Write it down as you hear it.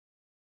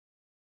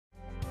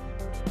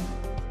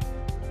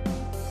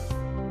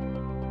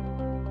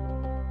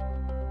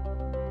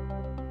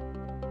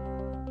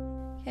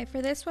Okay,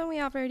 for this one we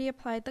have already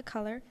applied the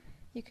color.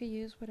 You could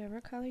use whatever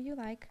color you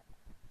like.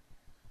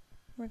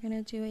 We're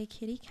going to do a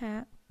kitty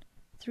cat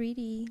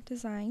 3D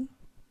design.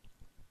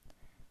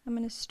 I'm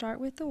going to start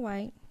with the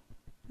white,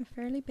 a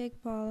fairly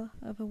big ball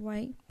of a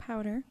white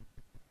powder,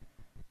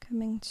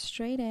 coming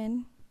straight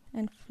in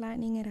and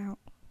flattening it out.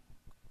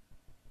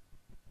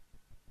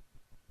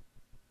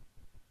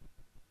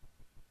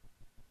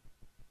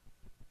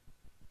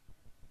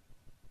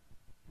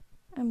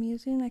 I'm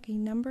using like a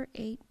number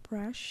 8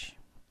 brush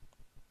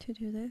to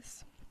do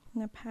this.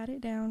 I'm going to pat it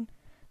down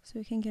so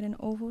we can get an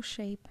oval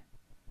shape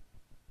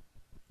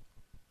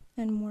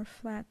and more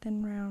flat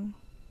than round.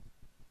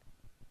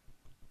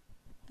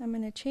 I'm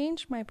going to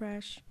change my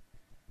brush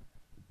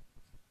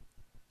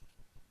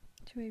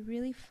to a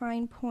really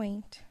fine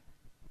point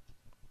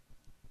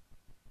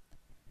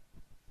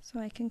so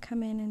I can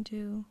come in and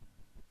do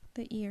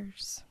the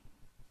ears.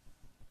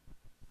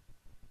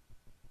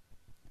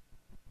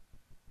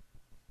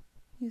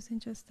 Using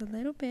just a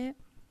little bit,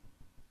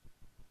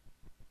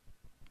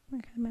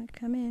 I'm going to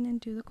come in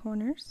and do the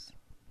corners.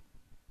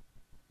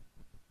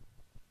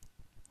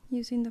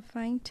 Using the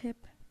fine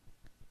tip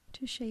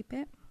to shape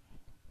it.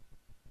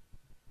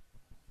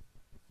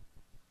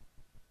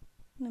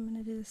 And I'm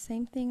going to do the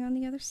same thing on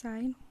the other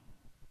side.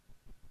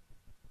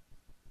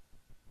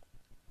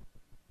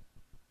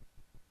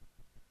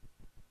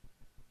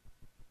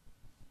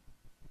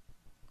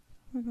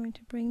 We're going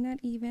to bring that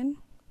even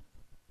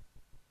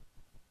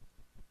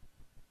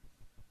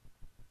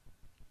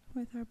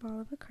with our ball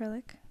of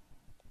acrylic.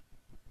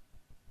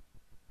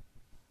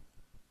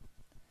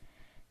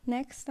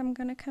 Next, I'm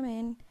going to come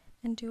in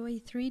and do a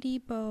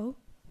 3D bow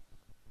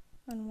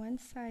on one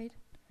side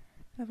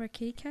of our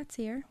kitty cat's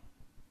ear.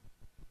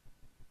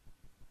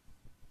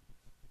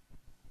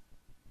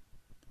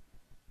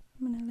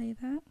 I'm going to lay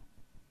that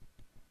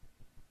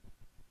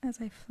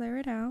as I flare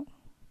it out,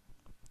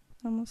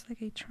 almost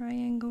like a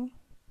triangle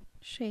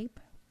shape,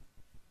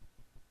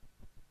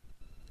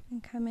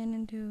 and come in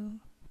and do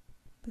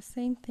the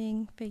same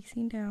thing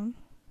facing down.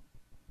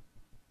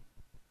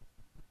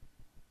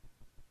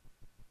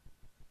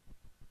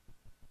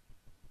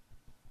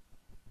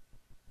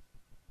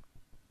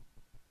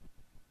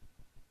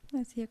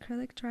 As the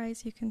acrylic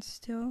dries, you can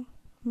still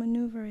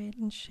maneuver it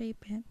and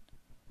shape it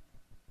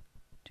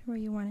to where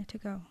you want it to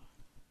go.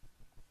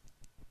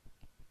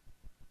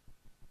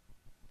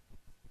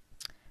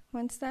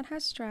 Once that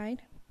has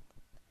dried,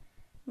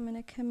 I'm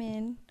going to come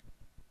in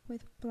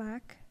with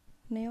black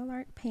nail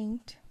art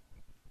paint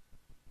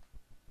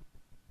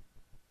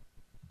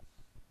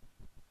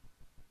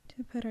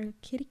to put our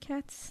kitty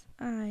cat's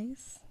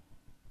eyes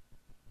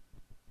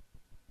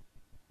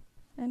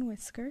and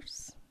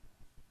whiskers.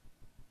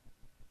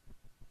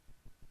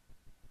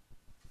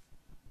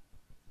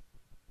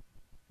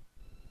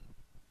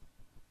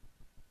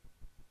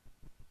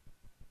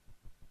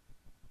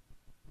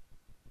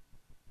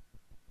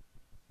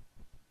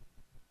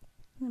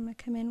 I'm going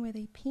to come in with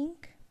a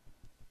pink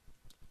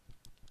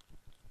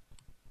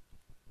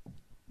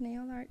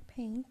nail art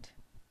paint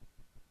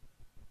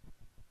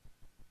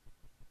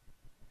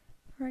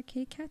for our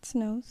kitty cat's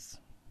nose.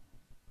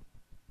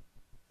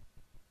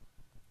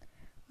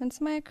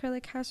 Once my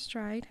acrylic has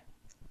dried,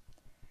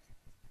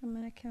 I'm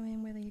going to come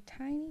in with a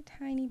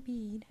tiny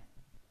bead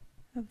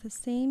of the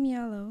same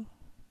yellow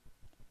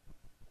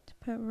to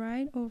put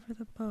right over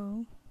the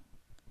bow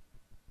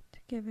to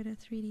give it a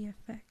 3D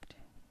effect.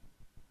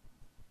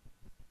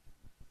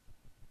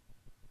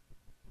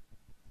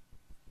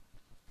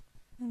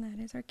 And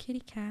that is our kitty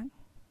cat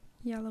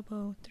yellow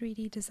bow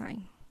 3D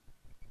design.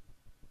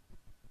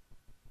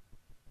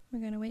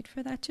 We're going to wait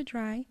for that to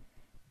dry,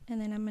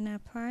 and then I'm going to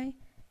apply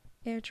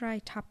air dry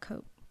top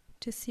coat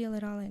to seal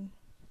it all in.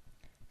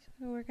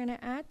 So we're going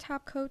to add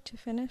top coat to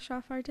finish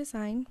off our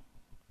design,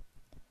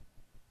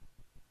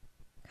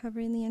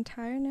 covering the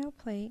entire nail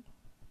plate.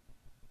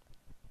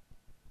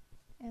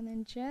 And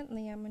then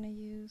gently I'm going to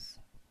use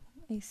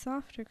a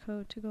softer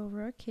coat to go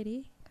over our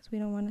kitty because we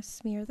don't want to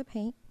smear the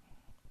paint.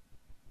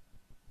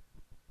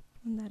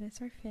 And that is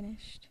our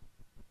finished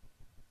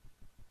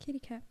kitty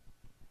cat.